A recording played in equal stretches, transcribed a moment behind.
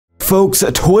folks,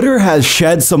 Twitter has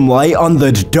shed some light on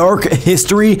the dark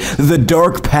history, the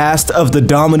dark past of the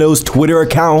Domino's Twitter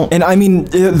account. And I mean,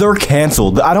 they're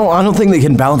canceled. I don't think they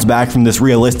can bounce back from this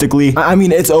realistically. I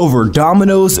mean, it's over.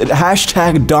 Domino's,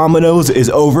 hashtag Domino's is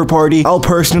over party. I'll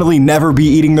personally never be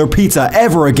eating their pizza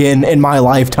ever again in my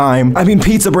lifetime. I mean,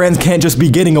 pizza brands can't just be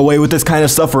getting away with this kind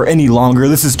of stuff for any longer.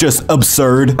 This is just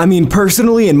absurd. I mean,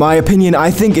 personally, in my opinion,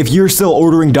 I think if you're still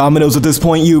ordering Domino's at this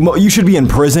point, you should be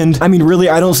imprisoned. I mean, really,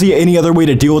 I don't see any other way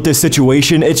to deal with this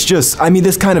situation. It's just, I mean,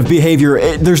 this kind of behavior,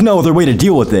 there's no other way to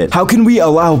deal with it. How can we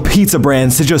allow pizza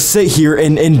brands to just sit here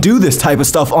and do this type of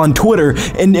stuff on Twitter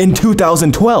in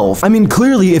 2012? I mean,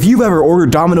 clearly, if you've ever ordered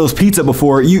Domino's pizza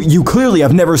before, you clearly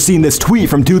have never seen this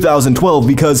tweet from 2012,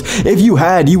 because if you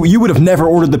had, you would have never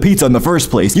ordered the pizza in the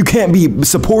first place. You can't be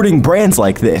supporting brands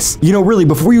like this. You know, really,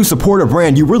 before you support a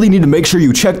brand, you really need to make sure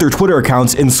you check their Twitter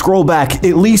accounts and scroll back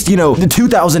at least, you know,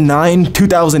 2009,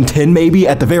 2010 maybe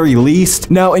at the very least.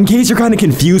 Now, in case you're kind of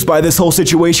confused by this whole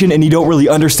situation and you don't really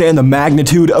understand the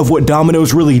magnitude of what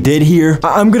Domino's really did here,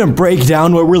 I'm gonna break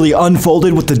down what really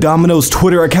unfolded with the Domino's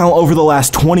Twitter account over the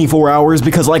last 24 hours,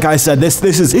 because like I said, this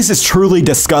is truly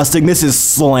disgusting. This is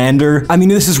slander. I mean,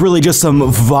 this is really just some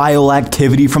vile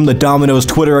activity from the Domino's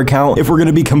Twitter account, if we're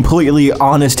gonna be completely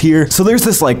honest here. So there's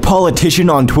this like politician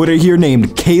on Twitter here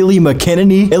named Kayleigh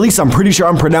McEnany. At least I'm pretty sure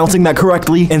I'm pronouncing that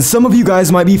correctly. And some of you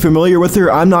guys might be familiar with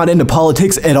her. I'm not into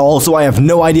politics at all, so I have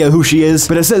no idea who she is.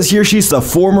 But it says here she's the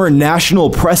former national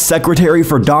press secretary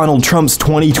for Donald Trump's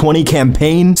 2020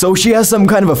 campaign. So she has some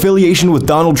kind of affiliation with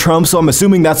Donald Trump, so I'm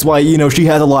assuming that's why, you know, she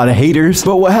has a lot of haters.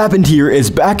 But what happened here is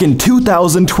back in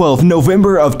 2012,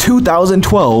 November of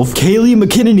 2012, Kayleigh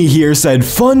McEnany here said,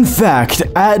 "Fun fact,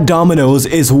 at Domino's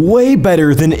is way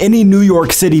better than any New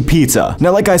York City pizza."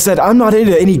 Now, like I said, I'm not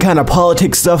into any kind of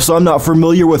politics stuff, so I'm not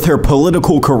familiar with her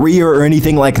political career or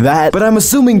anything like that, but I'm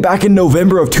assuming back in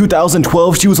November of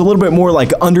 2012, she was a little bit more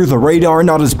like under the radar,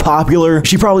 not as popular.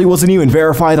 She probably wasn't even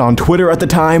verified on Twitter at the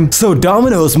time. So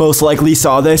Domino's most likely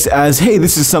saw this as, hey,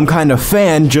 this is some kind of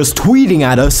fan just tweeting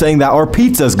at us saying that our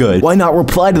pizza's good. Why not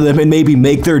reply to them and maybe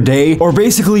make their day, or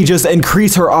basically just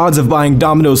increase her odds of buying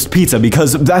Domino's pizza,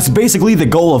 because that's basically the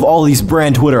goal of all these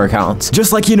brand Twitter accounts.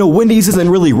 Just like, you know, Wendy's isn't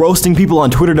really roasting people on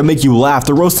Twitter to make you laugh.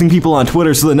 They're roasting people on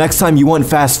Twitter so the next time you want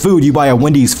fast food, you buy a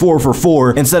Wendy's 4 for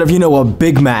 $4 instead of, you know, a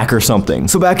Big Mac or something.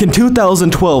 So back in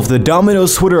 2012, the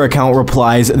Domino's Twitter account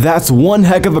replies, "That's one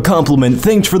heck of a compliment.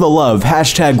 Thanks for the love.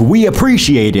 Hashtag we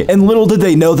appreciate it." And little did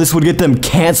they know this would get them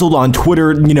canceled on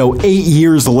Twitter, you know, 8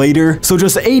 years later. So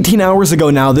just 18 hours ago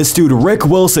now, this dude, Rick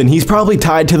Wilson, he's probably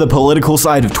tied to the political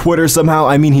side of Twitter somehow.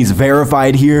 I mean, he's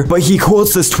verified here, but he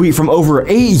quotes this tweet from over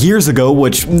 8 years ago,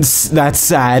 which that's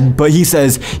sad, but he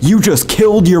says, "You just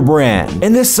killed your brand."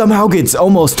 And this somehow gets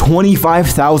almost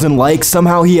 25,000 likes.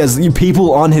 Somehow he has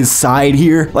people on his side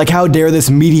here. Like, how dare this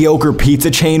mediocre pizza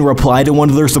chain reply to one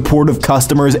of their supportive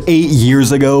customers 8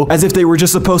 years ago, as if they were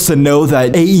just supposed to know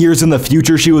that 8 years in the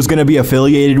future she was going to be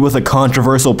affiliated with a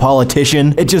controversial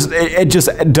politician. It just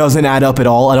doesn't add up at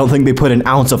all. I don't think they put an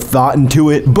ounce of thought into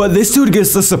it. But this dude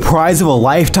gets the surprise of a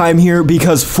lifetime here,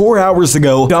 because 4 hours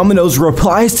ago, Domino's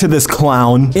replies to this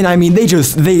clown, and I mean,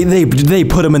 they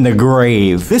put him in the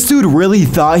grave. This dude really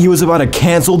thought he was about to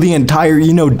cancel the entire,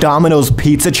 you know, Domino's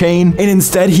pizza chain, and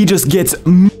instead he just gets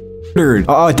murdered.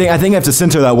 Oh, I think I have to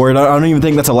censor that word. I don't even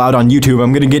think that's allowed on YouTube.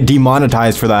 I'm gonna get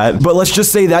demonetized for that. But let's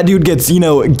just say that dude gets, you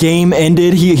know, game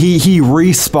ended. He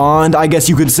respawned, I guess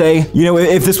you could say. You know,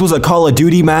 if this was a Call of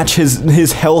Duty match,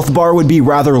 his health bar would be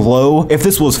rather low. If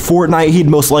this was Fortnite, he'd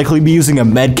most likely be using a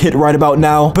med kit right about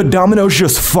now. But Domino's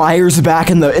just fires back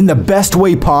in the best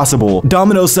way possible.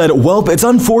 Domino's said, "Welp, it's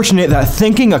unfortunate that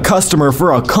thanking a customer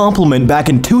for a compliment back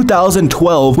in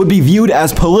 2012 would be viewed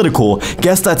as political.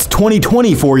 Guess that's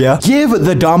 2020 for ya. Give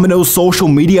the Domino's social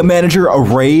media manager a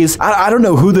raise." I don't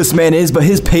know who this man is, but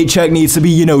his paycheck needs to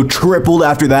be, you know, tripled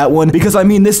after that one, because I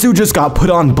mean, this dude just got put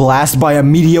on blast by a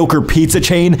mediocre pizza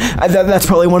chain. That's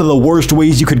probably one of the worst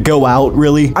ways you could go out,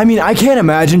 really. I mean, I can't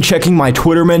imagine checking my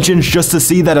Twitter mentions just to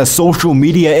see that a social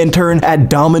media intern at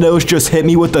Domino's just hit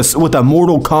me with a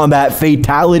Mortal Kombat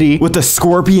fatality, with the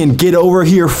Scorpion get over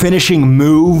here finishing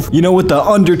move, you know, with the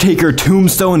Undertaker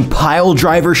tombstone pile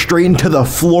driver straight into the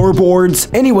floorboards.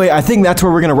 Anyway, I think that's where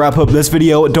we're gonna wrap up this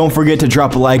video. Don't forget to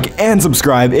drop a like and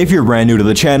subscribe if you're brand new to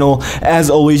the channel. As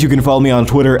always, you can follow me on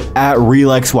Twitter at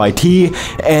RelexYT.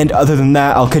 And other than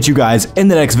that, I'll catch you guys in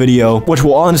the next video, which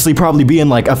will honestly probably be in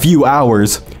like a few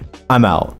hours. I'm out.